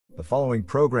The following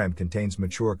program contains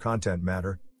mature content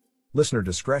matter. Listener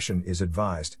discretion is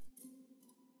advised.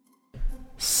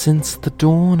 Since the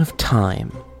dawn of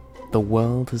time, the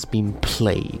world has been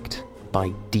plagued by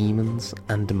demons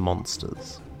and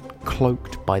monsters,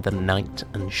 cloaked by the night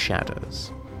and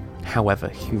shadows. However,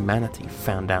 humanity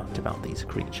found out about these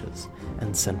creatures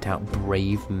and sent out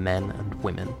brave men and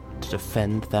women to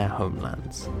defend their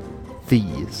homelands.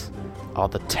 These are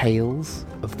the tales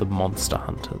of the Monster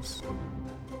Hunters.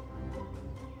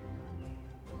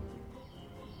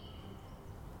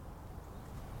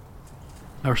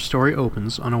 Our story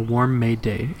opens on a warm May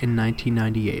day in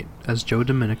 1998 as Joe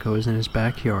Domenico is in his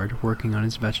backyard working on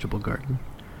his vegetable garden.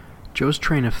 Joe's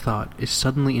train of thought is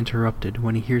suddenly interrupted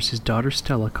when he hears his daughter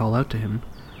Stella call out to him.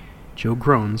 Joe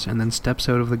groans and then steps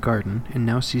out of the garden and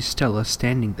now sees Stella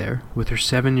standing there with her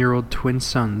 7-year-old twin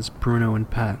sons Bruno and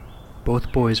Pat.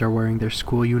 Both boys are wearing their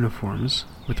school uniforms,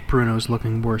 with Bruno's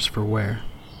looking worse for wear.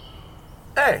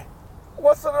 Hey,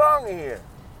 what's wrong here?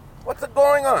 What's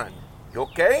going on? You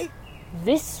okay?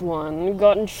 This one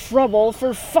got in trouble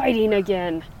for fighting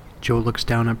again. Joe looks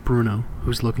down at Bruno,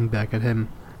 who's looking back at him.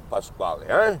 Pasquale,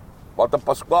 huh? What did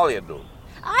Pasquale do?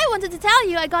 I wanted to tell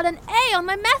you I got an A on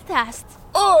my math test.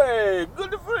 Oh, hey,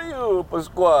 good for you,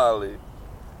 Pasquale.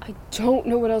 I don't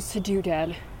know what else to do,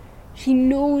 Dad. He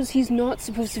knows he's not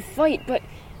supposed to fight, but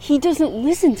he doesn't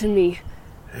listen to me.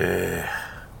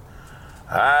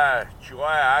 I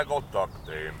go talk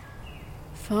to him.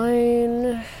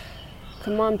 Fine.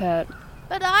 Come on, Pat.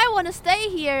 But I want to stay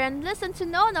here and listen to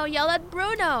Nono yell at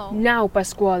Bruno. Now,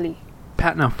 Pasquale.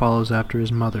 Pat now follows after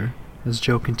his mother, as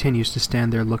Joe continues to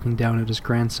stand there looking down at his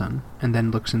grandson, and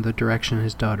then looks in the direction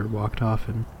his daughter walked off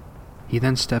in. He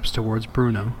then steps towards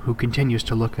Bruno, who continues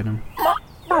to look at him. Ma,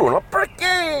 Bruno,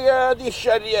 perché di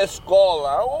scegliere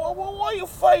scuola? What are you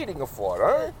fighting for,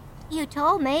 huh? You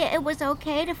told me it was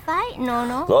okay to fight,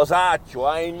 Nono. Lo sacco,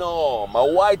 I know.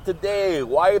 But why today?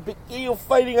 Why are you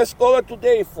fighting a scholar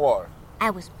today for? I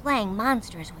was playing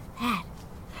monsters with Pat,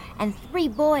 and 3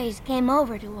 boys came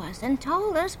over to us and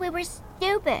told us we were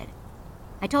stupid.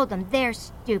 I told them they're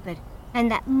stupid,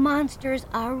 and that monsters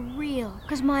are real,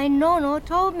 because my Nono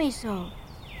told me so.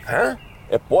 Huh?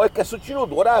 E poi che succeduto?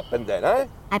 What happened then, huh?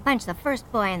 I punched the first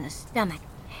boy in the stomach,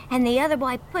 and the other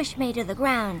boy pushed me to the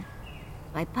ground.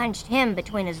 I punched him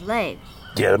between his legs.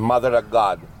 Dear Mother of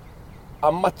God.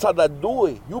 Ammazzata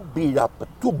 2? You beat up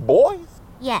 2 boys?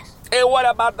 Yes. And what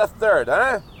about the third,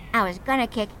 huh? I was gonna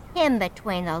kick him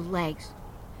between the legs,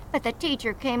 but the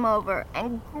teacher came over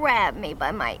and grabbed me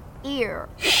by my ear.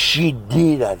 She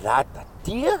did that,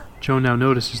 tia? Joe now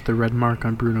notices the red mark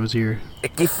on Bruno's ear. E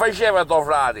chi faceva tuo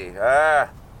frate, eh?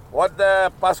 What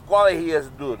the Pasquale he has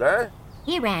done, huh?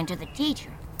 He ran to the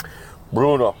teacher.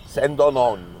 Bruno, sendo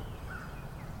nonno.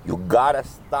 You gotta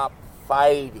stop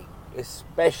fighting,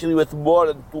 especially with more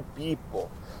than 2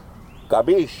 people.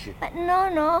 Capisci? But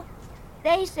no,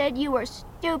 they said you were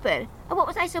stupid. What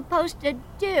was I supposed to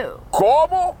do?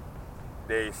 Como?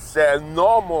 They said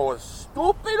Nomo was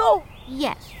stupido?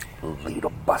 Yes.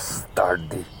 Little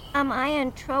bastardi. Am I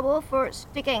in trouble for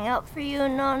sticking up for you,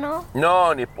 Nono?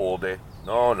 No, nipote.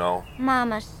 No.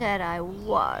 Mama said I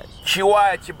was. Ci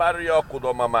vuoi ci parli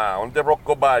occudo, mamma. Non ti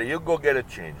preoccupare. You go get a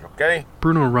change, okay?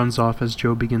 Bruno runs off as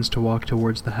Joe begins to walk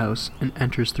towards the house and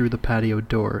enters through the patio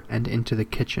door and into the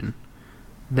kitchen.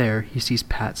 There, he sees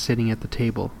Pat sitting at the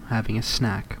table, having a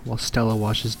snack, while Stella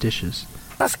washes dishes.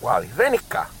 Pasquale, vieni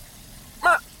qua.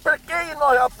 Ma perché you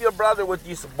not help your brother with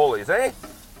these bullies, eh?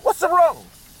 What's wrong?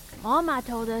 Mama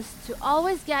told us to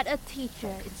always get a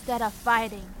teacher instead of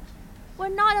fighting. We're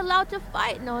not allowed to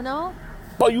fight, Nono.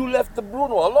 But you left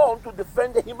Bruno alone to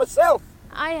defend himself.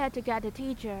 I had to get a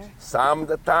teacher.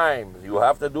 Sometimes you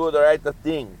have to do the right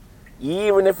thing,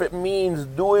 even if it means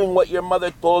doing what your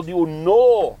mother told you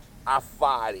no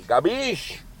affari,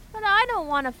 capisci? But I don't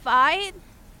want to fight.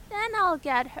 Then I'll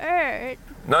get hurt.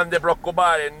 Non ti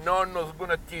preoccupare, Nonno's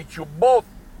gonna teach you both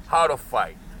how to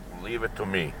fight. Leave it to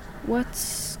me.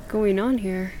 What's going on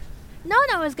here?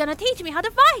 Nono is gonna teach me how to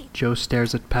fight. Joe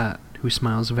stares at Pat, who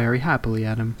smiles very happily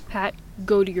at him. Pat,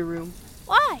 go to your room.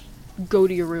 Why? Go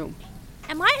to your room.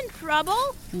 Am I in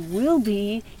trouble? You will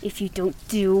be if you don't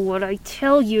do what I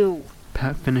tell you.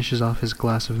 Pat finishes off his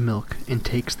glass of milk and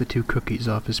takes the 2 cookies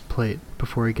off his plate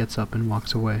before he gets up and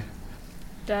walks away.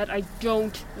 Dad, I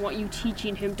don't want you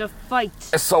teaching him to fight.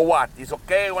 So what? It's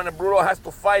okay when Bruno has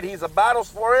to fight his battles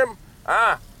for him?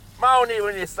 Huh? Ma non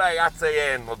even gli stai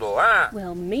cazzaiendo tu, huh?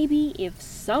 Well, maybe if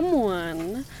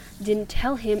someone didn't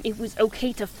tell him it was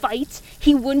okay to fight,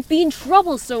 he wouldn't be in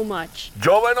trouble so much.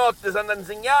 Giovanotti sanno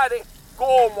insegnare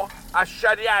come a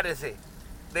sciariarsi.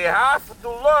 They have to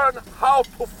learn how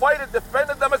to fight and defend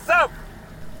themselves.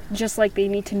 Just like they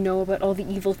need to know about all the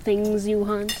evil things you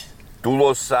hunt. Tu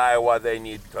lo sai what they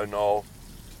need to know.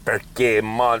 Perché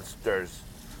monsters.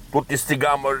 Tutti sti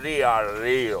gamorri are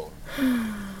real.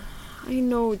 I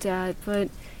know, Dad, but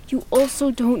you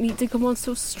also don't need to come on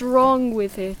so strong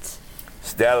with it.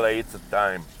 Stella, it's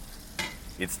time.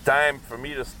 It's time for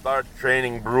me to start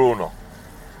training Bruno.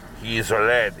 He's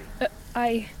ready.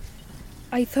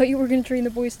 I thought you were going to train the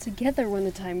boys together when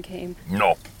the time came.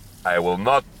 No, I will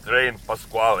not train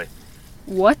Pasquale.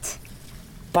 What?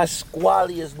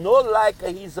 Pasquale is not like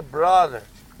he's a brother.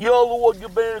 Io lo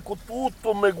voglio bene con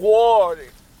tutto me cuore.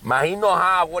 Ma he know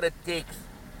how what it takes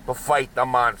to fight the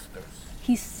monsters.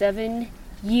 He's 7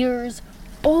 years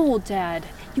old, Dad.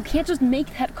 You can't just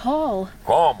make that call.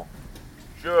 Como?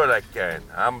 Sure I can.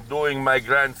 I'm doing my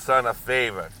grandson a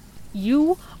favor.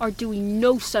 You are doing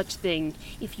no such thing.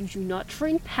 If you do not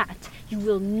train Pat, you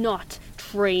will not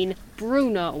train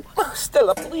Bruno.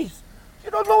 Stella, please.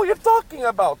 You don't know what you're talking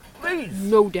about. Please.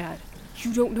 No, Dad.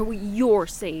 You don't know what you're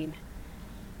saying.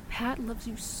 Pat loves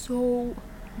you so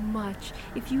much.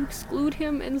 If you exclude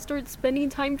him and start spending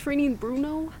time training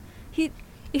Bruno,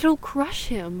 it'll crush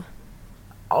him.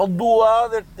 I'll do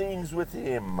other things with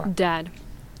him. Dad,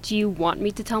 do you want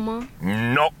me to tell Mom?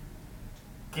 No.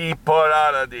 Keep her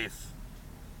out of this.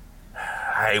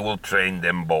 I will train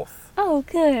them both. Oh,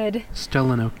 good.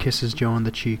 Stella now kisses Joe on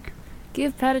the cheek.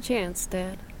 Give Pat a chance,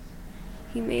 Dad.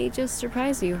 He may just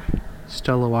surprise you.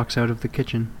 Stella walks out of the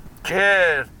kitchen.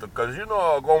 Certo, because you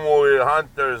know como we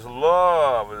hunters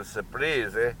love a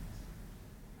surprise, eh?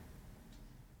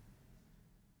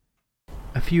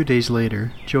 A few days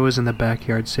later, Joe is in the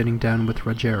backyard sitting down with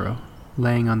Rogero,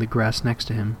 laying on the grass next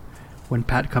to him, when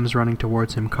Pat comes running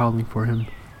towards him, calling for him.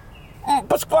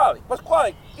 Pasquale,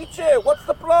 Iche, what's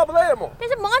the problemo?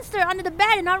 There's a monster under the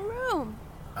bed in our room.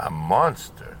 A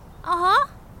monster? Uh-huh.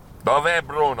 Dov'è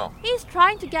Bruno? He's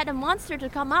trying to get the monster to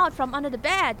come out from under the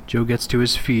bed. Joe gets to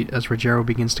his feet as Rogero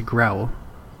begins to growl.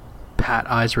 Pat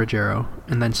eyes Rogero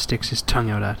and then sticks his tongue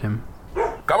out at him.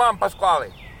 Come on,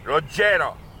 Pasquale.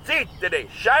 Rogero, zittidi,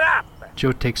 shut up!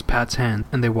 Joe takes Pat's hand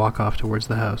and they walk off towards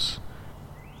the house.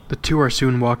 The two are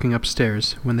soon walking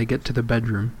upstairs when they get to the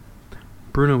bedroom.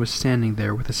 Bruno is standing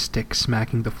there with a stick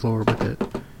smacking the floor with it.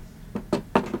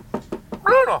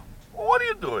 Bruno, what are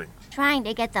you doing? Trying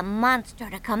to get the monster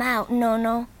to come out,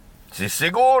 Nono. Si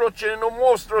sicuro c'è un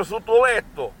mostro su tuo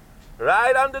letto?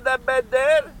 Right under that bed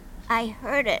there? I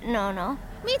heard it, Nono.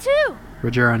 Me too.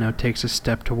 Rogero now takes a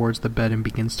step towards the bed and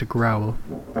begins to growl.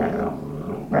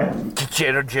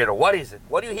 Rogero, what is it?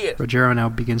 What do you hear? Rogero now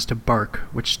begins to bark,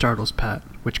 which startles Pat,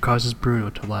 which causes Bruno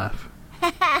to laugh.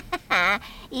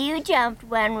 You jumped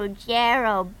when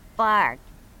Rogero barked.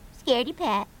 Scaredy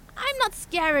Pat. I'm not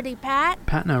scaredy, Pat.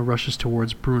 Pat now rushes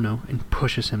towards Bruno and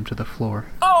pushes him to the floor.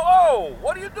 Oh,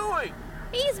 what are you doing?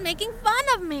 He's making fun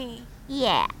of me.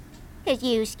 Yeah, 'cause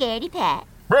you scaredy Pat.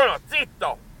 Bruno,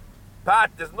 zitto!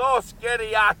 Pat is no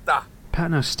scariata.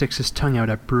 Pat now sticks his tongue out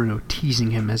at Bruno,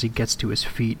 teasing him as he gets to his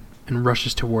feet, and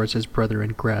rushes towards his brother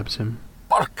and grabs him.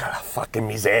 Porca la fucking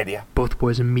miseria. Both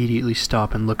boys immediately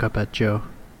stop and look up at Joe.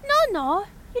 No,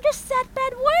 you just said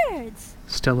bad words.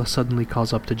 Stella suddenly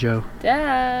calls up to Joe.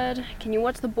 Dad, can you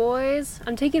watch the boys?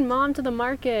 I'm taking Mom to the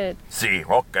market. Si,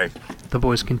 okay. The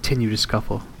boys continue to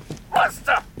scuffle.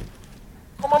 Basta!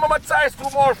 Come on, ammazzare sto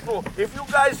mostro if you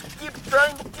guys keep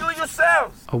trying to kill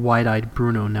yourselves. A wide-eyed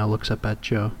Bruno now looks up at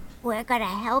Joe. We're gonna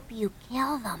help you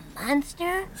kill the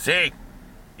monster? Si,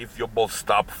 if you both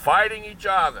stop fighting each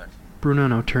other. Bruno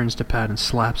now turns to Pat and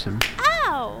slaps him.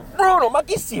 Ow! Bruno, ma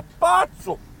che sei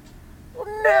pazzo?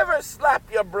 You never slap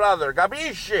your brother,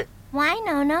 capisci? Why,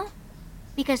 Nono?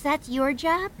 Because that's your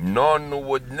job? Nonno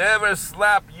would never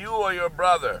slap you or your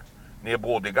brother.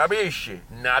 Nipote, capisci?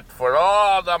 Not for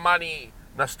all the money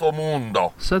na sto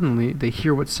mundo. Suddenly, they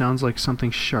hear what sounds like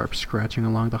something sharp scratching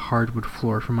along the hardwood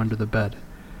floor from under the bed.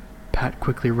 Pat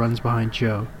quickly runs behind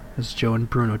Joe, as Joe and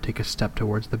Bruno take a step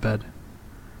towards the bed.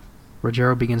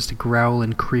 Rogero begins to growl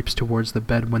and creeps towards the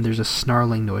bed when there's a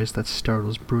snarling noise that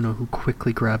startles Bruno, who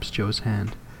quickly grabs Joe's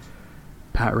hand.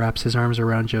 Pat wraps his arms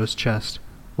around Joe's chest,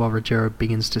 while Rogero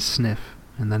begins to sniff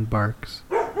and then barks.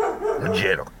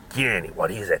 Rogero, tieni,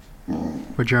 what is it?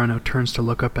 Rogero now turns to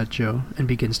look up at Joe and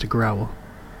begins to growl.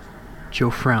 Joe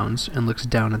frowns and looks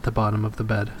down at the bottom of the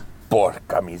bed.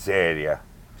 Porca miseria.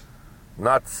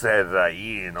 Not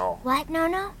Serraino. What,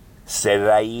 Nono?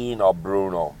 Serraino,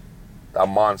 Bruno. The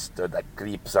monster that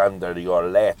creeps under your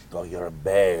letto, your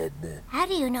bed. How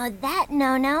do you know that,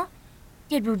 Nono?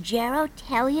 Did Rogero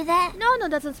tell you that? No,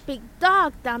 doesn't speak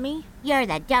dog, dummy. You're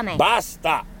the dummy.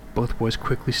 Basta! Both boys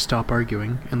quickly stop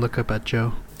arguing and look up at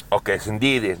Joe. Okay,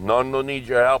 Sindiri, no need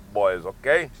your help, boys,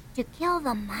 okay? To kill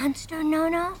the monster,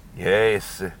 Nono?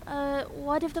 Yes.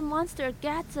 What if the monster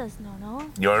gets us,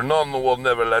 Nono? Your nonno will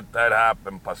never let that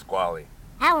happen, Pasquale.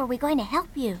 How are we going to help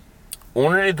you?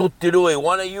 Una di tutti e due,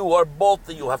 one of you or both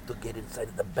of you have to get inside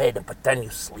of the bed and pretend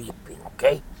you're sleeping,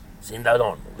 okay?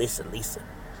 Sindaron, listen.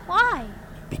 Why?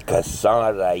 Because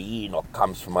Sanraino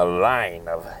comes from a line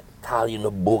of Italian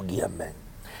boogeymen.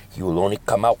 He will only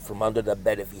come out from under the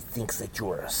bed if he thinks that you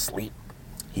are asleep.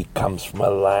 He comes from a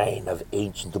line of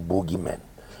ancient boogeymen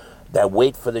that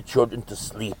wait for the children to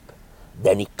sleep.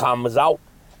 Then he comes out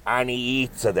and he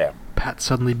eats them. Pat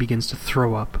suddenly begins to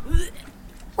throw up.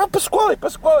 Well, Pasquale,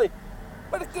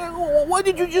 but again, why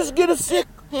did you just get sick?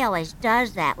 He always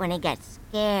does that when he gets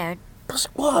scared.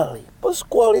 Pasquale,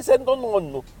 sendo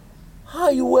nonno. How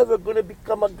are you ever gonna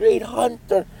become a great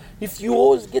hunter if you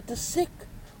always get sick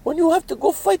when you have to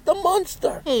go fight the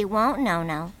monster? He won't,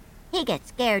 Nono. He gets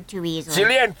scared too easily.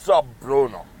 Silenzio,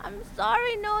 Bruno. I'm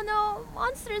sorry, Nono.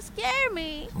 Monsters scare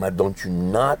me. But don't you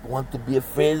not want to be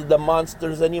afraid of the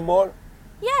monsters anymore?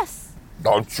 Yes.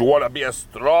 Don't you want to be a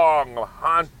strong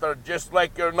hunter just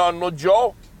like your nonno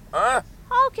Joe? Huh?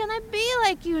 How can I be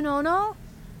like you, Nono?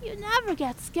 You never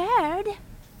get scared.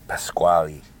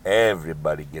 Pasquale,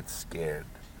 everybody gets scared.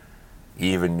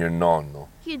 Even your nonno.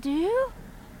 You do?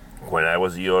 When I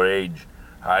was your age,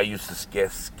 I used to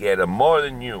get scared of more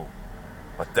than you.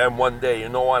 But then one day, you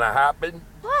know what happened?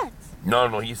 What?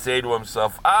 No, he said to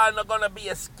himself, I'm not gonna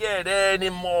be scared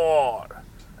anymore.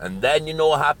 And then you know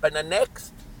what happened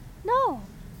next? No.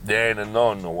 Then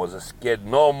Nonno was scared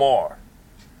no more.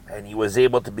 And he was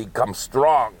able to become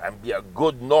strong and be a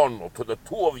good nonno to the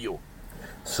two of you.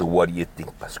 So what do you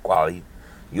think, Pasquale?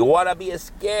 You wanna be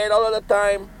scared all of the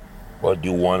time? Or do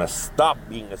you wanna stop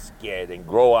being scared and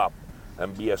grow up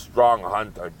and be a strong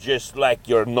hunter just like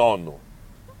your nonno?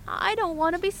 I don't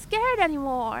want to be scared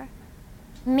anymore.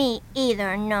 Me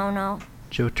either, Nono.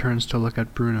 Joe turns to look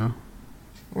at Bruno.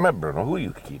 Bruno, who are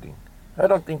you kidding? I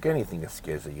don't think anything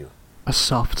scares you. A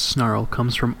soft snarl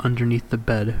comes from underneath the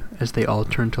bed as they all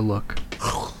turn to look.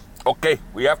 Okay,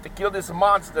 we have to kill this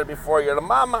monster before your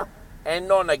mama and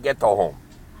Nonna get home.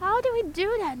 How do we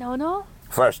do that, Nono?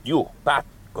 First, you, Pat,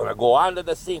 gonna go under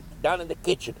the sink, down in the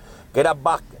kitchen, get a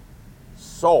bucket,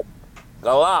 soap,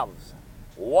 gloves,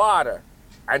 water,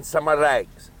 and some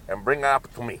rags, and bring it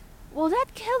up to me. Will that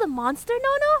kill the monster,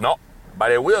 Nono? No,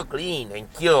 but it will clean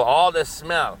and kill all the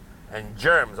smell and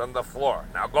germs on the floor.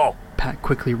 Now go. Pat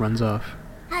quickly runs off.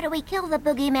 How do we kill the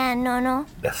boogeyman, Nono?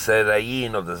 The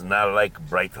Serraino does not like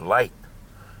bright light.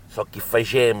 So que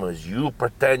fazemos? You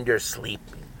pretend you're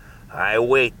sleeping. I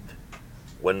wait.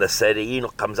 When the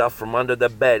Serraino comes out from under the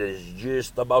bed and is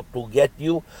just about to get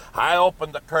you, I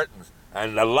open the curtains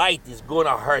and the light is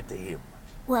gonna hurt him.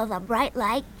 Will the bright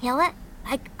light kill it?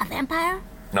 Like a vampire?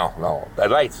 No, the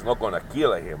light's not gonna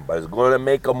kill him, but it's gonna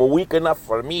make him weak enough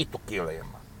for me to kill him.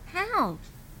 How?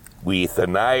 With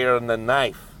an iron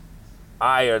knife.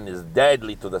 Iron is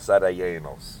deadly to the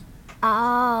Sarajenos.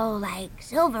 Oh, like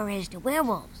silver is to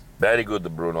werewolves. Very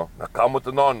good, Bruno. Now come with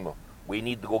the nonno. We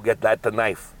need to go get that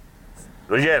knife.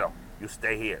 Ruggiero, you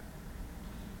stay here.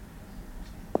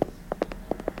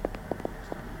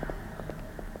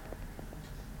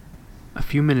 A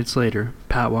few minutes later,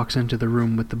 Pat walks into the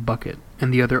room with the bucket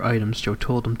and the other items Joe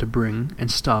told him to bring and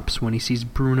stops when he sees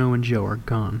Bruno and Joe are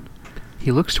gone.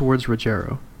 He looks towards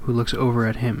Ruggiero, who looks over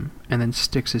at him and then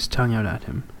sticks his tongue out at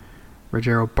him.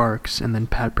 Ruggiero barks and then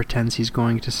Pat pretends he's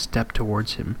going to step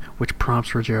towards him, which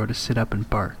prompts Ruggiero to sit up and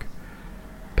bark.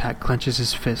 Pat clenches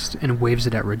his fist and waves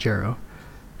it at Ruggiero.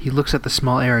 He looks at the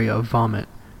small area of vomit,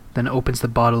 then opens the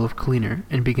bottle of cleaner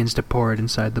and begins to pour it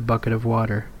inside the bucket of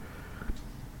water.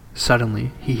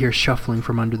 Suddenly, he hears shuffling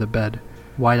from under the bed.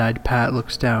 Wide-eyed Pat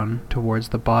looks down towards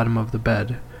the bottom of the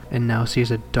bed and now sees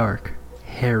a dark,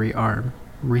 hairy arm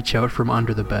reach out from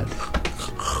under the bed.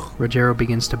 Ruggiero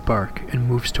begins to bark and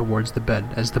moves towards the bed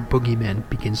as the boogeyman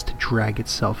begins to drag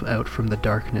itself out from the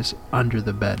darkness under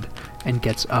the bed and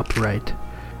gets upright.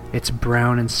 It's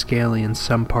brown and scaly in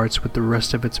some parts with the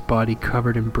rest of its body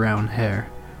covered in brown hair.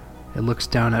 It looks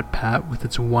down at Pat with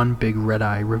its one big red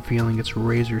eye revealing its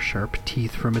razor-sharp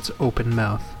teeth from its open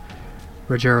mouth.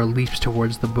 Ruggiero leaps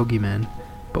towards the boogeyman,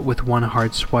 but with one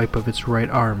hard swipe of its right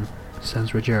arm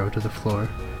sends Ruggiero to the floor.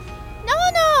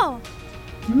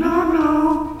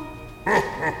 No!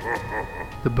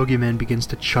 The boogeyman begins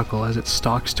to chuckle as it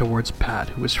stalks towards Pat,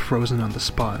 who is frozen on the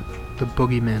spot. The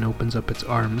boogeyman opens up its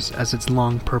arms as its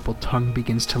long purple tongue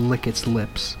begins to lick its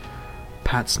lips.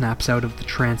 Pat snaps out of the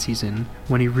trance he's in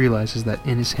when he realizes that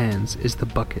in his hands is the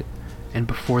bucket, and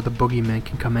before the boogeyman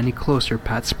can come any closer,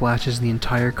 Pat splashes the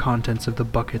entire contents of the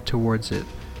bucket towards it.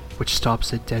 which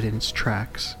stops it dead in its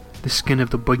tracks. The skin of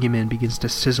the boogeyman begins to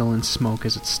sizzle and smoke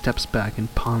as it steps back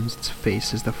and palms its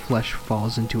face as the flesh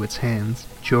falls into its hands.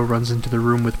 Joe runs into the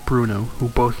room with Bruno, who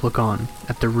both look on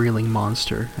at the reeling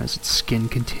monster as its skin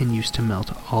continues to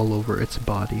melt all over its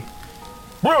body.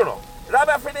 Bruno,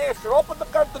 grab finished. Open the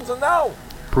curtains now.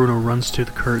 Bruno runs to the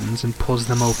curtains and pulls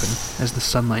them open as the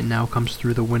sunlight now comes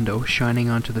through the window, shining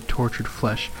onto the tortured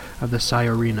flesh of the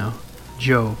Saiorino.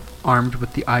 Joe, armed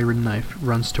with the iron knife,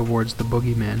 runs towards the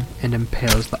boogeyman and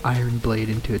impales the iron blade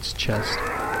into its chest.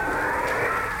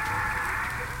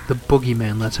 The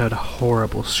boogeyman lets out a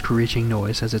horrible screeching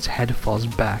noise as its head falls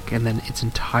back, and then its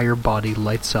entire body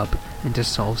lights up and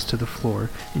dissolves to the floor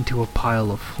into a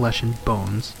pile of flesh and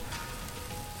bones.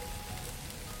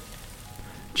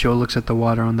 Joe looks at the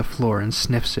water on the floor and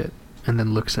sniffs it, and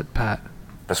then looks at Pat.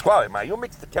 Pasquale, you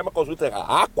mixed the chemicals with the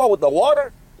aqua with the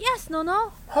water? Yes,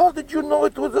 Nono. How did you know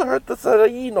it would hurt the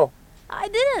Saraino? I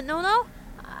didn't, Nono.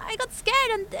 I got scared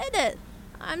and did it.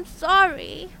 I'm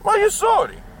sorry. Why are you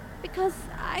sorry? Because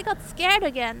I got scared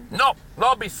again. No,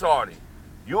 be sorry.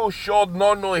 You showed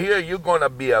Nono here you're gonna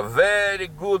be a very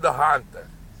good hunter.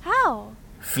 How?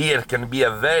 Fear can be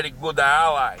a very good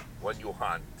ally when you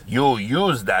hunt. You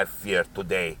use that fear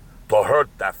today to hurt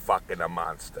that fucking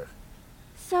monster.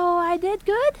 So I did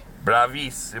good?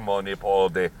 Bravissimo,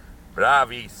 Nipolde.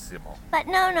 Bravissimo. But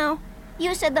no.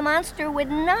 You said the monster would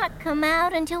not come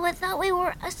out until it thought we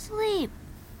were asleep.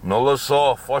 Non lo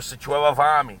so, forse ci aveva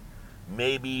fame.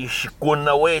 Maybe she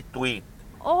couldn't wait to eat.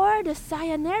 Or the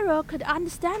Sayanero could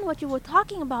understand what you were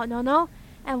talking about, Nono,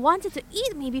 and wanted to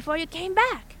eat me before you came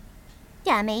back.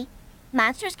 Dummy.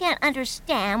 Monsters can't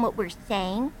understand what we're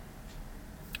saying.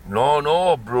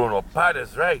 No, Bruno. Pat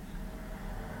is right.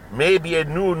 Maybe I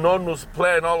knew Nonno's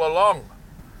plan all along.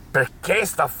 Perché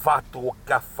sta fatto o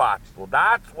che ha fatto.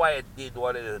 That's why it did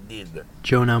what it did.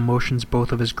 Joe now motions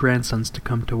both of his grandsons to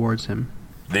come towards him.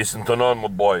 Listen to Nonno,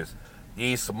 boys.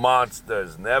 These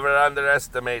monsters, never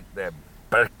underestimate them.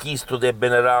 Perché they've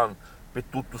been around per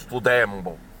tutto sto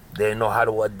tempo. They know how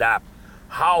to adapt,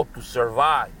 how to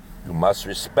survive. You must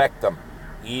respect them,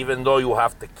 even though you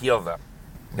have to kill them.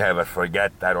 Never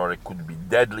forget that, or it could be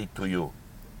deadly to you.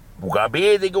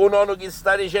 Capite che un nonno che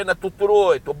sta dicendo a tutto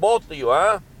noi, to both of you,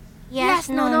 huh? Yes,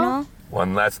 Nono.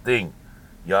 One last thing.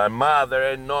 Your mother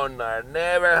and Nonna are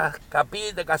never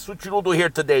capite che è succeduto here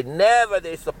today. Never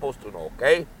they're supposed to know,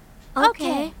 okay?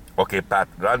 Okay. Okay, Pat,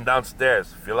 run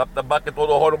downstairs. Fill up the bucket with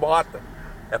the horrible water.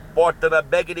 E porta the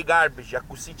bag di garbage. E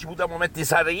così ci possiamo mettere il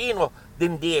sarino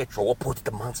dentro. We'll put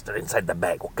the monster inside the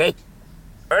bag, okay?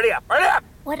 Hurry up!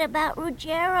 What about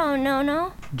Ruggiero,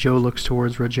 Nono? Joe looks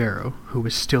towards Ruggiero, who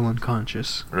is still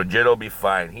unconscious. Ruggiero will be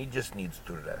fine. He just needs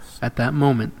to rest. At that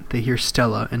moment, they hear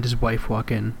Stella and his wife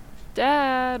walk in.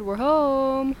 Dad, we're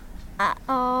home.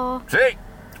 Uh-oh. See?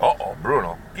 Uh-oh,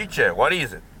 Bruno. Kiche, what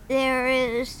is it? There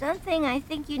is something I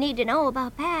think you need to know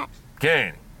about Pat.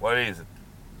 Kenny, what is it?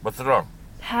 What's wrong?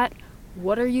 Pat,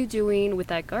 what are you doing with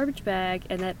that garbage bag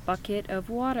and that bucket of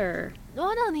water?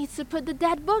 Nono needs to put the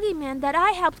dead boogeyman that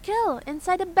I helped kill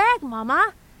inside the bag,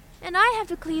 Mama. And I have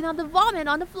to clean up the vomit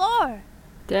on the floor.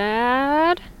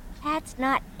 Dad? Pat's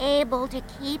not able to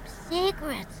keep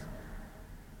secrets.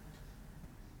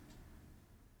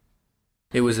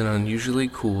 It was an unusually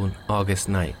cool August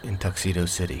night in Tuxedo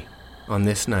City. On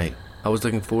this night, I was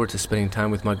looking forward to spending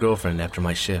time with my girlfriend after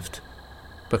my shift.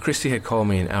 But Christy had called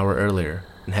me an hour earlier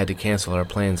and had to cancel our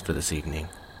plans for this evening.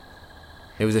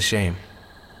 It was a shame,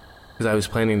 because I was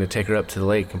planning to take her up to the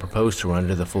lake and propose to her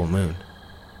under the full moon.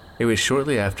 It was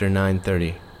shortly after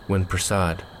 9:30 when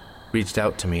Prasad reached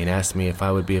out to me and asked me if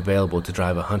I would be available to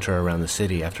drive a hunter around the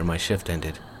city after my shift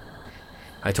ended.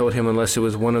 I told him unless it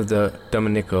was one of the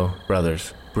Domenico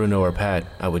brothers, Bruno or Pat,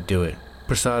 I would do it.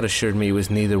 Prasad assured me it was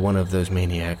neither one of those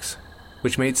maniacs,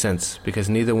 which made sense because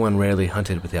neither one rarely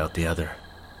hunted without the other.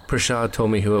 Prasad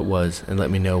told me who it was and let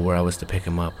me know where I was to pick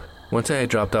him up. Once I had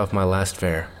dropped off my last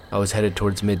fare, I was headed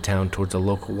towards Midtown towards a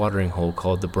local watering hole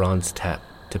called the Bronze Tap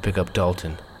to pick up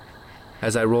Dalton.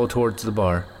 As I rolled towards the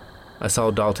bar, I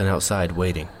saw Dalton outside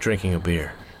waiting, drinking a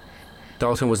beer.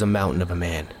 Dalton was a mountain of a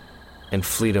man, and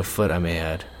fleet of foot I may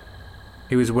add.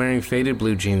 He was wearing faded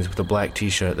blue jeans with a black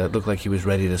t-shirt that looked like he was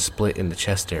ready to split in the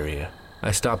chest area.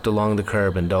 I stopped along the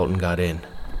curb and Dalton got in.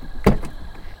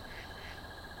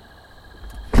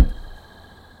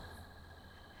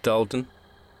 Dalton?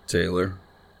 Taylor?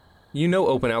 You know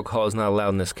open alcohol is not allowed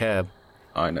in this cab.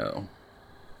 I know.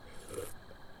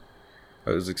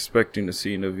 I was expecting to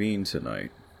see Naveen tonight.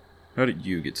 How did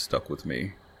you get stuck with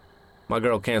me? My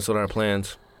girl canceled our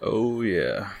plans. Oh,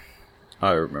 yeah.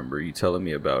 I remember you telling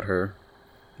me about her.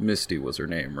 Misty was her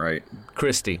name, right?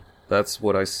 Christy. That's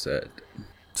what I said.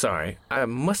 Sorry, I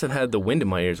must have had the wind in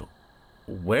my ears.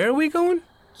 Where are we going?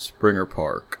 Springer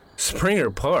Park. Springer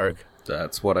Park?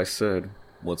 That's what I said.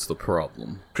 What's the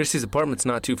problem? Christy's apartment's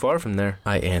not too far from there,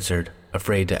 I answered,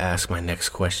 afraid to ask my next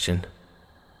question.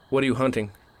 What are you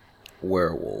hunting?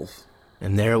 Werewolf.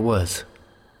 And there it was.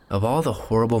 Of all the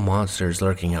horrible monsters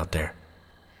lurking out there,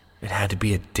 it had to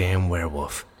be a damn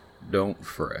werewolf. Don't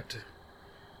fret.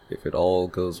 If it all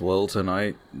goes well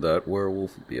tonight, that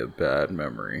werewolf will be a bad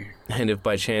memory. And if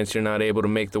by chance you're not able to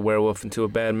make the werewolf into a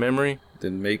bad memory?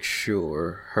 Then make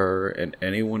sure her and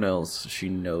anyone else she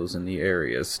knows in the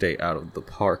area stay out of the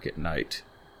park at night.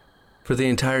 For the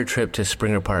entire trip to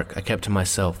Springer Park, I kept to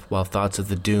myself while thoughts of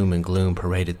the doom and gloom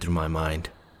paraded through my mind.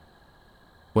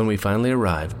 When we finally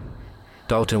arrived,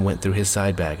 Dalton went through his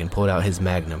side bag and pulled out his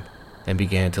magnum and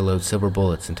began to load silver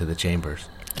bullets into the chambers.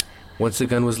 Once the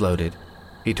gun was loaded,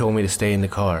 he told me to stay in the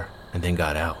car and then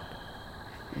got out.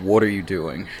 What are you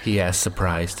doing? He asked,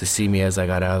 surprised to see me as I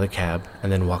got out of the cab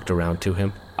and then walked around to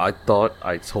him. I thought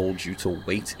I told you to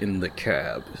wait in the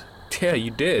cab. Yeah,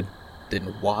 you did.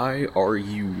 Then why are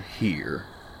you here?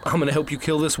 I'm gonna help you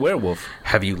kill this werewolf.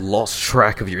 Have you lost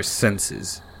track of your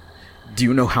senses? Do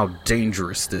you know how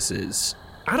dangerous this is?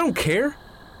 I don't care.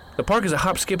 The park is a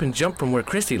hop, skip, and jump from where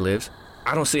Christy lives.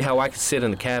 I don't see how I could sit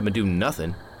in the cab and do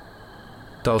nothing.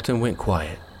 Dalton went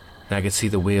quiet, and I could see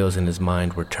the wheels in his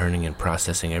mind were turning and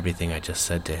processing everything I just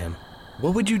said to him.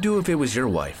 What would you do if it was your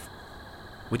wife?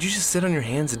 Would you just sit on your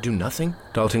hands and do nothing?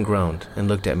 Dalton groaned and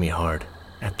looked at me hard.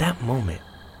 At that moment,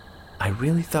 I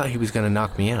really thought he was going to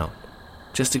knock me out,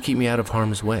 just to keep me out of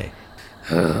harm's way.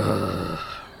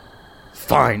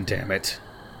 Fine, damn it.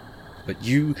 But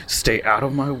you stay out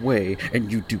of my way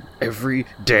and you do every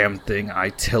damn thing I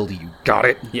tell you. Got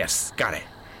it? Yes, got it.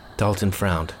 Dalton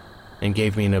frowned and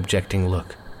gave me an objecting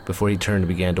look before he turned and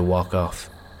began to walk off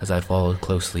as I followed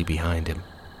closely behind him.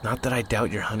 Not that I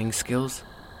doubt your hunting skills,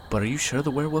 but are you sure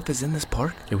the werewolf is in this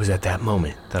park? It was at that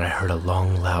moment that I heard a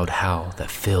long, loud howl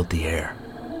that filled the air.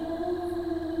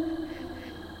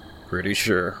 Pretty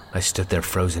sure. I stood there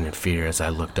frozen in fear as I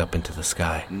looked up into the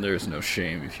sky. There's no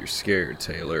shame if you're scared,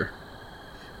 Taylor.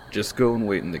 Just go and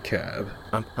wait in the cab.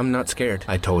 I'm not scared,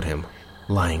 I told him,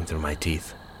 lying through my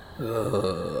teeth.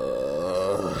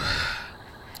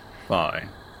 Fine,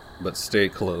 but stay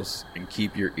close and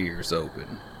keep your ears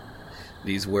open.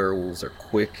 These werewolves are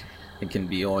quick and can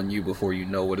be on you before you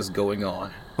know what is going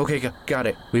on. Okay, got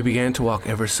it. We began to walk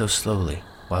ever so slowly,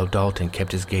 while Dalton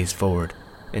kept his gaze forward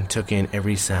and took in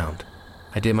every sound.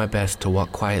 I did my best to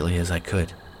walk quietly as I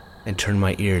could, and turn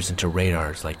my ears into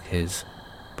radars like his.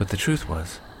 But the truth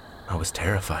was, I was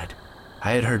terrified.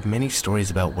 I had heard many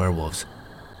stories about werewolves,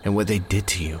 and what they did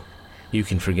to you. You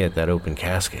can forget that open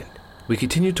casket. We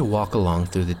continued to walk along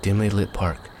through the dimly lit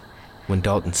park, when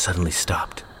Dalton suddenly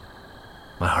stopped.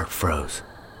 My heart froze,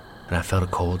 and I felt a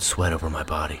cold sweat over my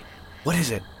body. What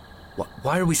is it?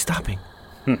 Why are we stopping?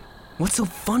 What's so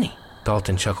funny?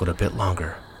 Dalton chuckled a bit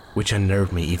longer, which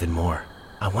unnerved me even more.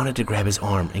 I wanted to grab his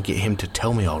arm and get him to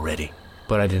tell me already,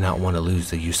 but I did not want to lose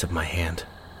the use of my hand.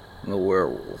 The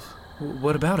werewolf.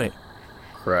 What about it?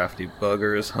 Crafty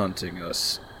bugger is hunting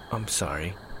us. I'm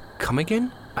sorry. Come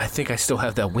again? I think I still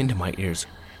have that wind in my ears.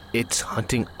 It's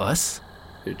hunting us?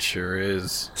 It sure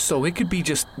is. So it could be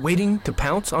just waiting to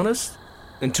pounce on us?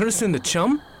 And turn us into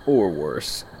chum? Or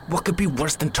worse. What could be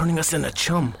worse than turning us into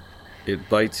chum? It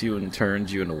bites you and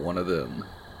turns you into one of them.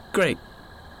 Great.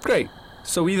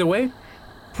 So either way,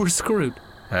 we're screwed.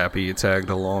 Happy you tagged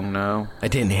along now? I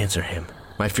didn't answer him.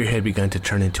 My fear had begun to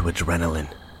turn into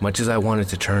adrenaline. Much as I wanted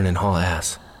to turn and haul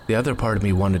ass, the other part of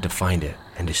me wanted to find it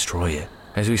and destroy it.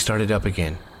 As we started up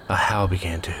again, a howl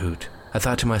began to hoot. I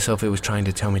thought to myself it was trying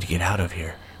to tell me to get out of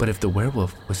here. But if the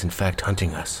werewolf was in fact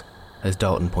hunting us, as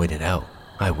Dalton pointed out,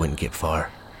 I wouldn't get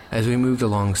far. As we moved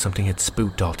along, something had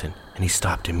spooked Dalton, and he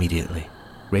stopped immediately,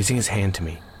 raising his hand to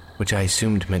me, which I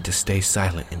assumed meant to stay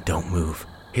silent and don't move.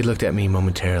 He looked at me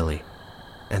momentarily,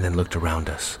 and then looked around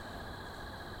us.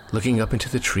 Looking up into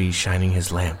the trees shining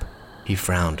his lamp, he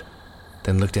frowned,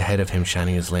 then looked ahead of him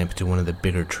shining his lamp to one of the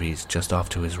bigger trees just off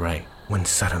to his right, when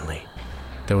suddenly,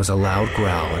 there was a loud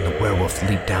growl and the werewolf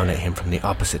leaped down at him from the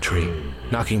opposite tree,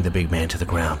 knocking the big man to the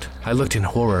ground. I looked in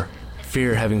horror,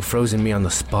 fear having frozen me on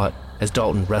the spot as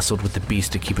Dalton wrestled with the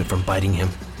beast to keep it from biting him.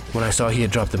 When I saw he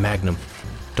had dropped the magnum,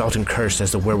 Dalton cursed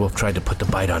as the werewolf tried to put the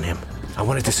bite on him. I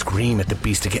wanted to scream at the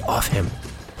beast to get off him,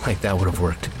 like that would have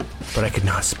worked, but I could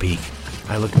not speak.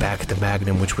 I looked back at the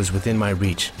magnum which was within my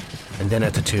reach, and then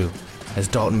at the two, as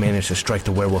Dalton managed to strike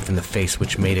the werewolf in the face,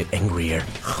 which made it angrier.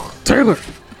 Taylor!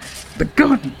 The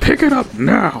gun! Pick it up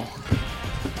now!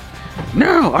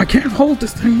 Now! I can't hold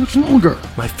this thing much longer!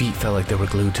 My feet felt like they were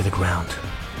glued to the ground.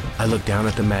 I looked down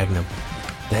at the Magnum,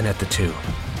 then at the two.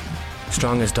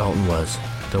 Strong as Dalton was,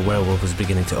 the werewolf was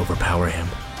beginning to overpower him.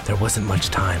 There wasn't much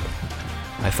time.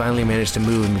 I finally managed to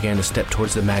move and began to step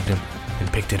towards the Magnum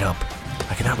and picked it up.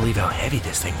 I could not believe how heavy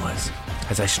this thing was.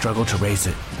 As I struggled to raise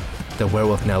it, the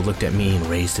werewolf now looked at me and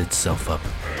raised itself up.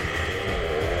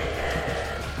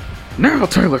 Now,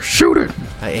 Taylor, shoot it!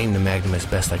 I aimed the Magnum as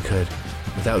best I could,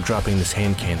 without dropping this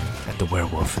hand cannon at the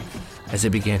werewolf. As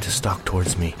it began to stalk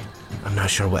towards me, I'm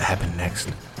not sure what happened next.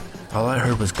 All I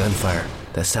heard was gunfire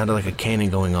that sounded like a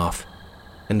cannon going off,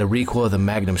 and the recoil of the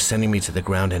Magnum sending me to the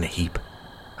ground in a heap.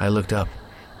 I looked up,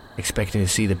 expecting to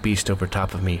see the beast over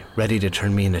top of me, ready to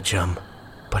turn me into chum,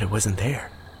 but it wasn't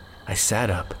there. I sat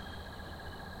up,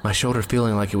 my shoulder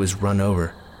feeling like it was run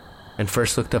over, and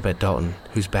first looked up at Dalton,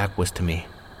 whose back was to me.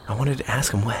 I wanted to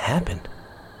ask him what happened,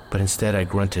 but instead I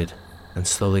grunted and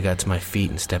slowly got to my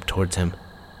feet and stepped towards him.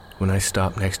 When I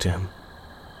stopped next to him,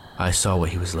 I saw what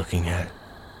he was looking at.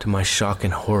 To my shock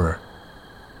and horror,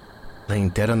 laying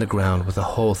dead on the ground with a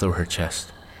hole through her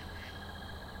chest,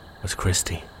 was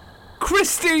Christy.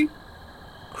 Christy!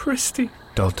 Christy!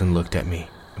 Dalton looked at me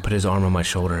and put his arm on my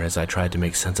shoulder as I tried to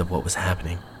make sense of what was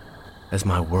happening, as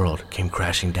my world came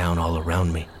crashing down all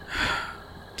around me.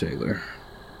 Taylor,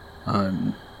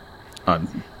 I'm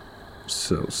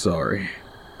so sorry.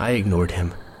 I ignored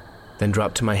him, then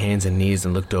dropped to my hands and knees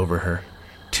and looked over her,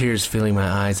 tears filling my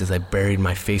eyes as I buried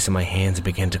my face in my hands and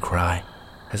began to cry.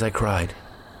 As I cried,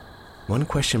 one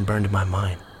question burned in my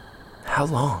mind. How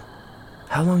long?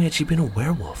 How long had she been a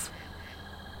werewolf?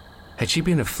 Had she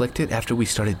been afflicted after we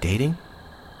started dating?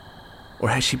 Or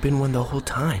had she been one the whole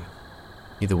time?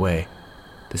 Either way,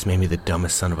 this made me the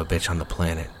dumbest son of a bitch on the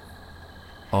planet.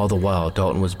 All the while,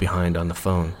 Dalton was behind on the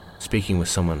phone, speaking with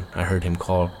someone I heard him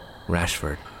call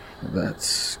Rashford.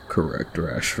 That's correct,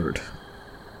 Rashford.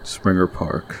 Springer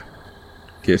Park.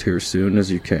 Get here soon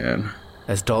as you can.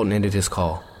 As Dalton ended his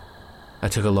call, I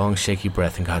took a long shaky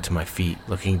breath and got to my feet,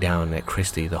 looking down at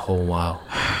Christy the whole while.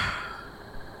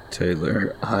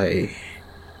 Taylor, I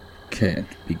can't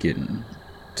begin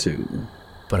to...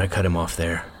 But I cut him off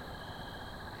there.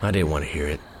 I didn't want to hear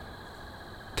it.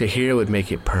 To hear it would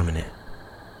make it permanent.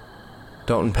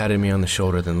 Dalton patted me on the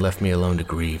shoulder, then left me alone to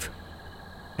grieve.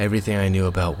 Everything I knew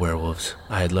about werewolves,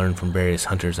 I had learned from various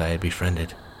hunters I had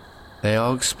befriended. They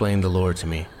all explained the lore to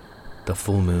me, the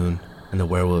full moon, and the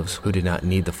werewolves who did not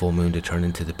need the full moon to turn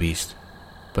into the beast.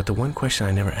 But the one question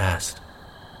I never asked,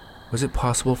 was it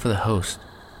possible for the host,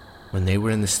 when they were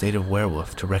in the state of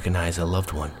werewolf, to recognize a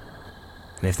loved one?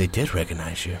 And if they did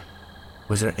recognize you,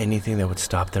 was there anything that would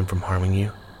stop them from harming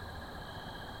you?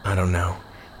 I don't know.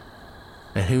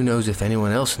 And who knows if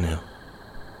anyone else knew?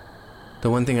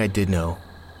 The one thing I did know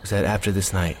was that after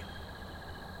this night,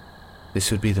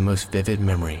 this would be the most vivid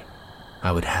memory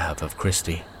I would have of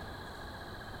Christy.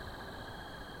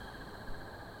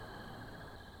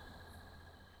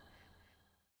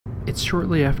 It's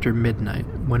shortly after midnight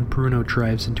when Bruno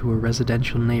drives into a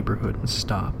residential neighborhood and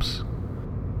stops.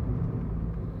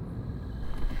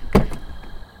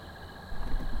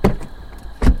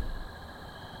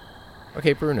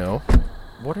 Okay, Bruno,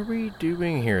 what are we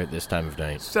doing here at this time of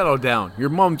night? Settle down. Your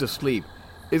mom's asleep.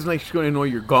 Isn't like she's going to know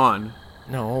you're gone.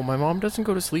 No, my mom doesn't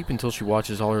go to sleep until she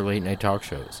watches all her late-night talk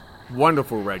shows.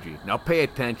 Wonderful, Reggie. Now pay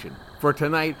attention. For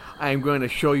tonight, I am going to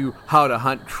show you how to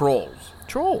hunt trolls.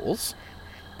 Trolls?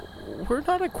 We're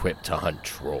not equipped to hunt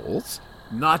trolls.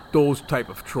 Not those type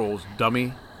of trolls,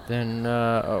 dummy. Then,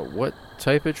 what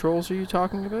type of trolls are you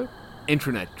talking about?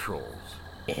 Internet trolls.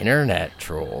 Internet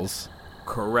trolls?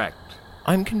 Correct.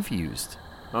 I'm confused.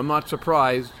 I'm not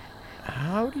surprised.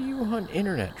 How do you hunt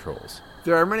internet trolls?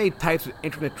 There are many types of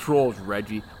internet trolls,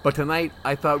 Reggie, but tonight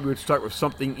I thought we would start with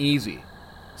something easy.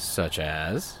 Such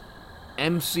as?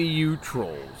 MCU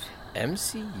trolls.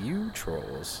 MCU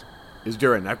trolls? Is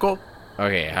there an echo?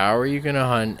 Okay, how are you gonna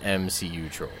hunt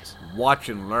MCU trolls? Watch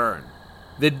and learn.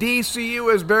 The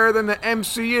DCU is better than the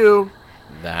MCU.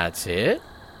 That's it?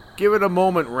 Give it a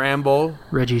moment, Rambo.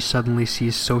 Reggie suddenly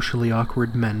sees socially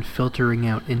awkward men filtering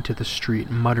out into the street,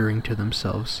 muttering to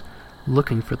themselves,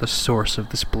 looking for the source of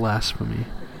this blasphemy.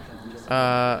 Who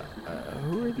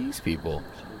are these people?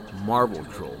 Marvel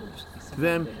trolls. To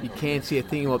them, you can't say a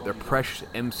thing about their precious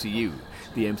MCU.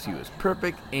 The MCU is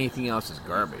perfect, anything else is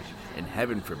garbage. And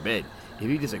heaven forbid, if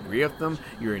you disagree with them,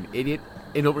 you're an idiot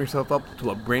and open yourself up to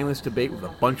a brainless debate with a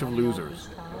bunch of losers.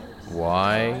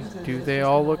 Why do they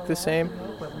all look the same?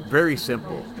 Very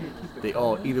simple. They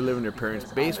all either live in their parents'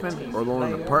 basement or alone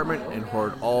in an apartment and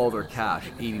hoard all their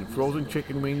cash, eating frozen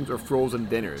chicken wings or frozen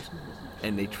dinners.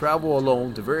 and they travel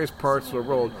alone to various parts of the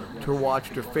world to watch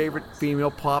their favorite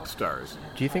female pop stars.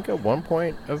 Do you think at one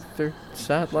point of their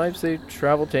sad lives they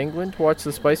traveled to England to watch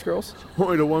the Spice Girls?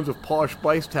 Only the ones with Posh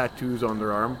Spice tattoos on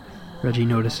their arm. Reggie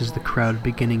notices the crowd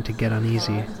beginning to get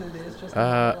uneasy.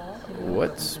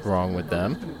 What's wrong with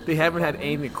them? They haven't had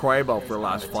anything to cry about for the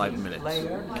last 5 minutes.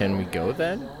 Can we go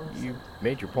then? You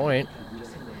made your point.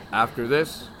 After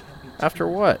this, After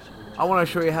what? I want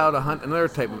to show you how to hunt another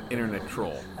type of internet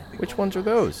troll. Which ones are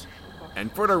those?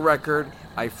 And for the record,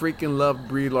 I freaking love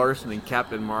Brie Larson and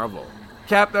Captain Marvel.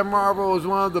 Captain Marvel is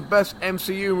one of the best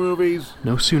MCU movies.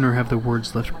 No sooner have the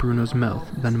words left Bruno's mouth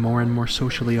than more and more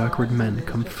socially awkward men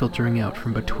come filtering out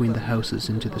from between the houses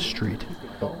into the street.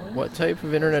 What type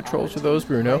of internet trolls are those,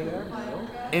 Bruno?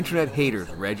 Internet haters,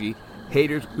 Reggie.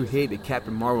 Haters who hate the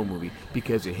Captain Marvel movie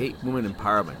because they hate women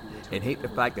empowerment and hate the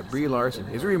fact that Brie Larson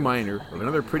is a reminder of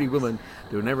another pretty woman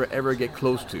they'll never ever get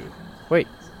close to. Wait,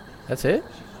 that's it?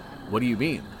 What do you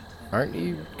mean? Aren't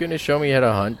you going to show me how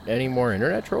to hunt any more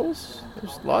internet trolls?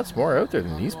 There's lots more out there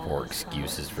than these poor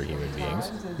excuses for human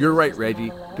beings. You're right,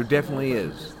 Reggie. There definitely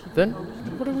is. Then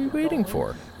what are we waiting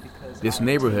for? This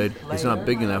neighborhood is not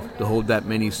big enough to hold that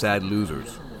many sad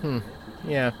losers.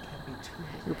 Yeah,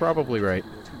 you're probably right.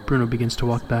 Bruno begins to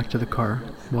walk back to the car,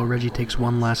 while Reggie takes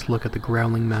one last look at the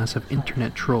growling mass of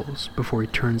internet trolls before he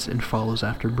turns and follows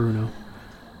after Bruno.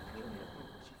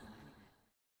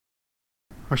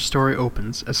 Our story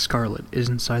opens as Scarlett is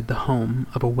inside the home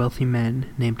of a wealthy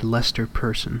man named Lester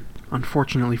Person.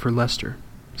 Unfortunately for Lester,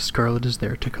 Scarlett is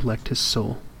there to collect his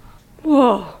soul.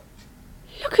 Whoa!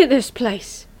 Look at this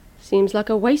place! Seems like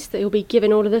a waste that he'll be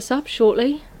giving all of this up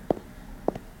shortly.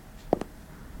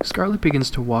 Scarlett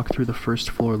begins to walk through the first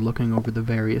floor looking over the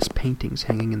various paintings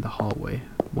hanging in the hallway,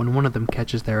 when one of them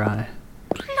catches their eye.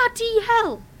 Bloody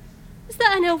hell! Is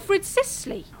that an Alfred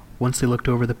Sisley? Once they looked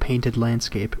over the painted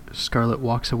landscape, Scarlett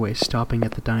walks away, stopping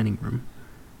at the dining room.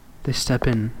 They step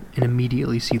in and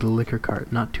immediately see the liquor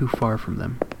cart not too far from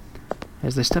them.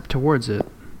 As they step towards it,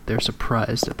 they're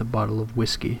surprised at the bottle of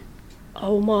whiskey.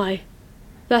 Oh my,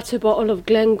 that's a bottle of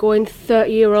Glengoyne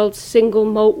 30-year-old single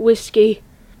malt whiskey.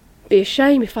 Be a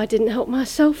shame if I didn't help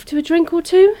myself to a drink or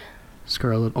two.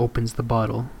 Scarlett opens the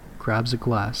bottle, grabs a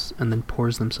glass, and then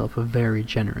pours themselves a very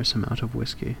generous amount of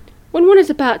whiskey. When one is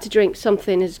about to drink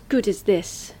something as good as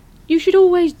this, you should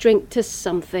always drink to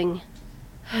something.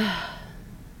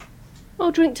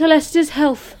 I'll drink to Lester's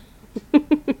health.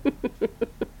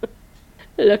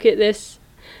 Look at this.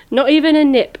 Not even a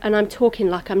nip, and I'm talking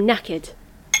like I'm knackered.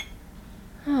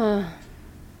 Oh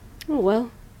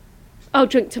well. I'll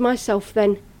drink to myself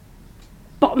then.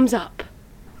 Bottoms up.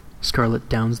 Scarlett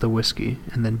downs the whiskey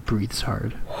and then breathes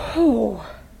hard.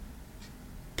 Oh,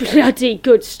 bloody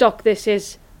good stock this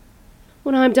is.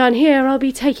 When I'm done here, I'll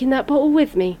be taking that bottle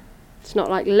with me. It's not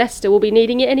like Lester will be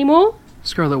needing it anymore.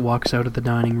 Scarlett walks out of the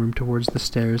dining room towards the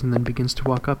stairs and then begins to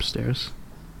walk upstairs.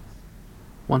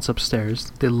 Once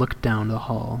upstairs, they look down the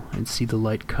hall and see the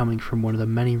light coming from one of the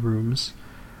many rooms.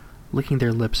 Licking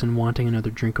their lips and wanting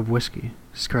another drink of whiskey,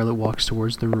 Scarlett walks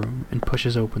towards the room and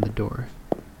pushes open the door.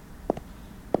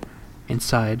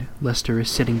 Inside, Lester is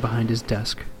sitting behind his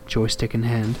desk, joystick in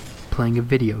hand, playing a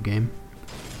video game.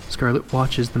 Scarlett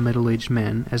watches the middle-aged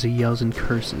man as he yells and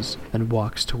curses, then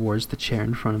walks towards the chair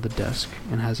in front of the desk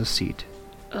and has a seat.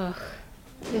 Ugh,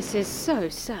 this is so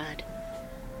sad.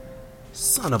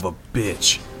 Son of a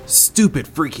bitch. Stupid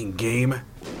freaking game.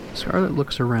 Scarlett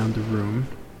looks around the room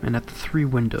and at the 3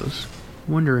 windows,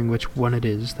 wondering which one it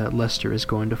is that Lester is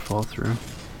going to fall through.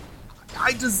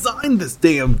 I designed this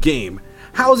damn game.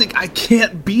 How is it I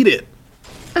can't beat it?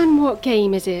 And what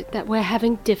game is it that we're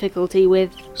having difficulty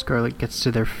with? Scarlett gets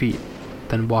to their feet,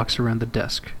 then walks around the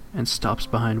desk and stops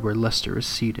behind where Lester is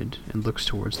seated and looks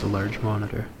towards the large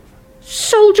monitor.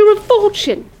 Soldier of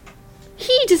Fortune!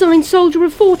 He designed Soldier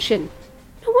of Fortune.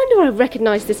 No wonder I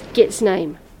recognize this git's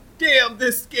name. Damn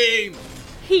this game!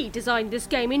 He designed this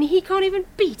game and he can't even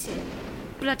beat it.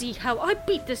 Bloody hell, I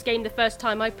beat this game the first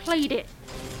time I played it.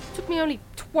 Took me only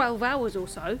 12 hours or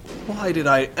so. Why did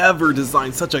I ever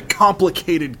design such a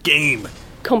complicated game?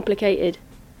 Complicated.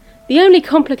 The only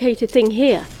complicated thing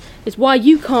here is why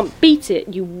you can't beat it,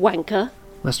 you wanker.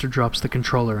 Lester drops the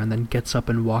controller and then gets up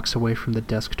and walks away from the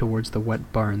desk towards the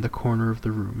wet bar in the corner of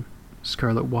the room.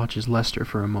 Scarlett watches Lester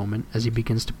for a moment as he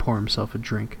begins to pour himself a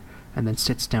drink, and then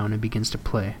sits down and begins to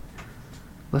play.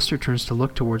 Lester turns to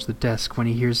look towards the desk when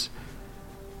he hears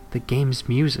the game's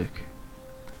music.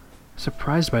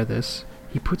 Surprised by this,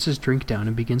 he puts his drink down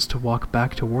and begins to walk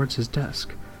back towards his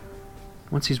desk.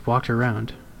 Once he's walked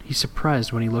around, he's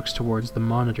surprised when he looks towards the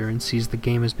monitor and sees the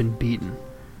game has been beaten.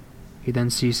 He then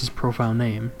sees his profile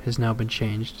name has now been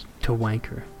changed to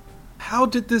Wanker. How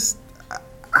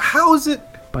is it?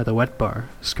 By the wet bar,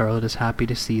 Scarlet is happy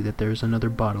to see that there is another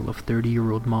bottle of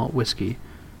 30-year-old malt whiskey.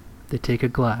 They take a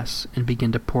glass and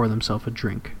begin to pour themselves a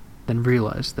drink, then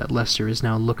realize that Lester is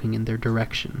now looking in their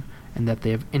direction and that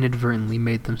they have inadvertently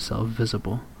made themselves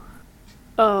visible.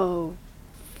 Oh,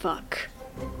 fuck.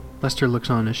 Lester looks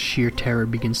on as sheer terror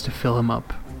begins to fill him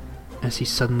up, as he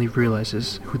suddenly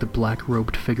realizes who the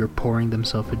black-robed figure pouring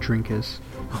themselves a drink is.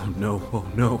 Oh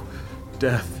no.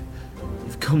 Death.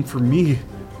 You've come for me.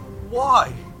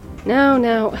 Why?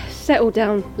 Now, settle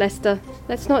down, Lester.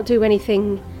 Let's not do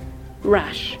anything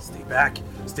rash. Stay back.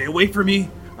 Stay away from me.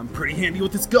 I'm pretty handy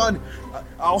with this gun.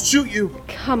 I'll shoot you.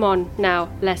 Come on now,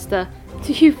 Lester.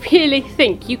 Do you really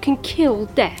think you can kill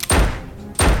Death?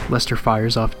 Lester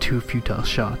fires off 2 futile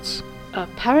shots.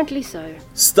 Apparently so.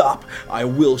 Stop. I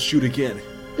will shoot again.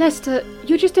 Lester,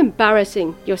 you're just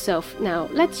embarrassing yourself now.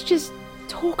 Let's just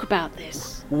talk about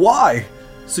this. Why?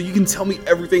 So you can tell me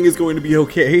everything is going to be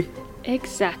okay?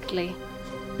 Exactly.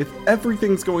 If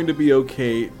everything's going to be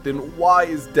okay, then why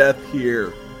is Death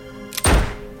here?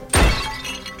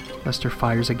 Lester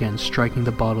fires again, striking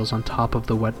the bottles on top of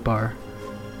the wet bar.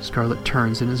 Scarlet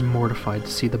turns and is mortified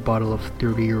to see the bottle of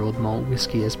 30-year-old malt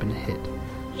whiskey has been hit.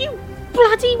 You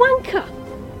bloody wanker!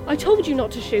 I told you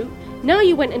not to shoot. Now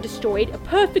you went and destroyed a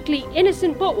perfectly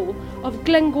innocent bottle of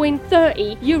Glengoyne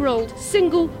 30-year-old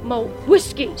single malt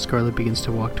whiskey. Scarlet begins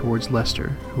to walk towards Lester,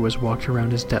 who has walked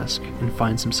around his desk and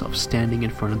finds himself standing in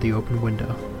front of the open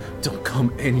window. Don't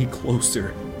come any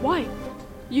closer. Why?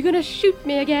 You gonna shoot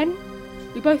me again?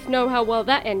 We both know how well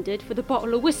that ended for the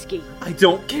bottle of whiskey. I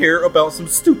don't care about some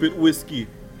stupid whiskey.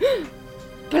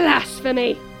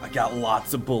 Blasphemy! I got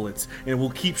lots of bullets, and we'll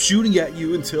keep shooting at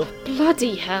you until...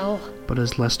 Bloody hell. But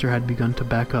as Lester had begun to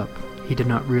back up, he did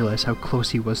not realize how close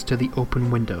he was to the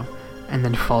open window, and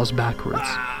then falls backwards,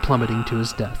 plummeting to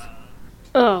his death.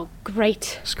 Oh,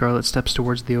 great. Scarlet steps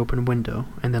towards the open window,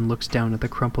 and then looks down at the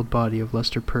crumpled body of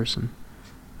Lester Person.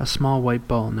 A small white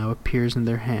ball now appears in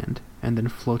their hand, and then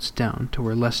floats down to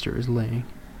where Lester is laying.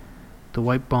 The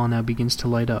white ball now begins to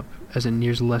light up as it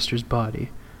nears Lester's body,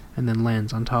 and then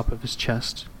lands on top of his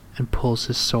chest, and pulls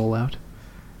his soul out.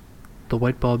 The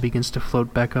white ball begins to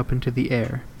float back up into the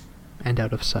air, and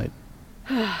out of sight.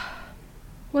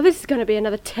 Well, this is going to be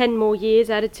another 10 more years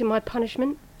added to my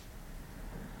punishment.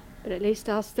 But at least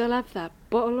I'll still have that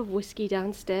bottle of whiskey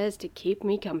downstairs to keep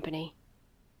me company.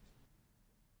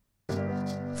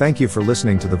 Thank you for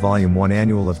listening to the Volume 1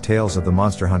 Annual of Tales of the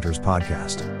Monster Hunters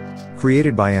podcast.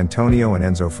 Created by Antonio and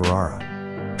Enzo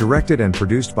Ferrara. Directed and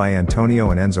produced by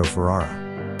Antonio and Enzo Ferrara.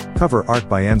 Cover art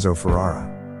by Enzo Ferrara.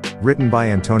 Written by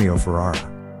Antonio Ferrara.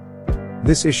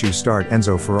 This issue starred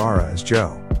Enzo Ferrara as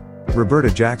Joe. Roberta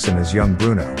Jackson as young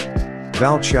Bruno.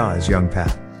 Val Chia as young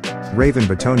Pat. Raven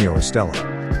Batonio as Stella.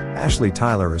 Ashley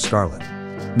Tyler as Scarlet.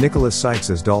 Nicholas Sykes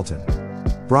as Dalton.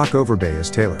 Brock Overbay as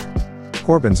Taylor.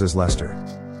 Corbins as Lester.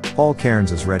 Paul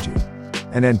Cairns as Reggie.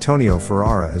 And Antonio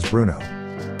Ferrara as Bruno.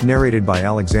 Narrated by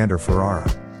Alexander Ferrara.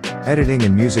 Editing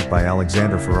and music by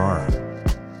Alexander Ferrara.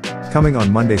 Coming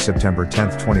on Monday, September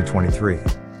 10th, 2023.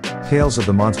 Tales of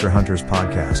the Monster Hunters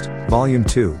Podcast, Volume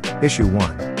 2, Issue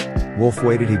 1. Wolf,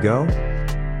 way did he go?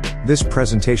 This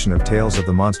presentation of Tales of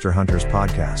the Monster Hunters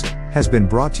Podcast has been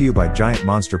brought to you by Giant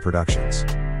Monster Productions.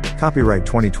 Copyright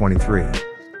 2023.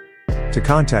 To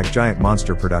contact Giant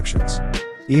Monster Productions,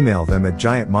 email them at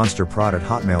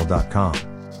giantmonsterprod@hotmail.com.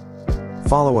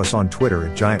 Follow us on Twitter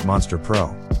at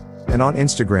GiantMonsterPro. And on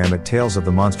Instagram at Tales of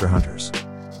the Monster Hunters.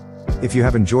 If you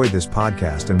have enjoyed this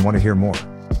podcast and want to hear more,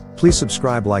 please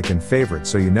subscribe, like, and favorite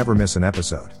so you never miss an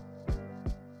episode.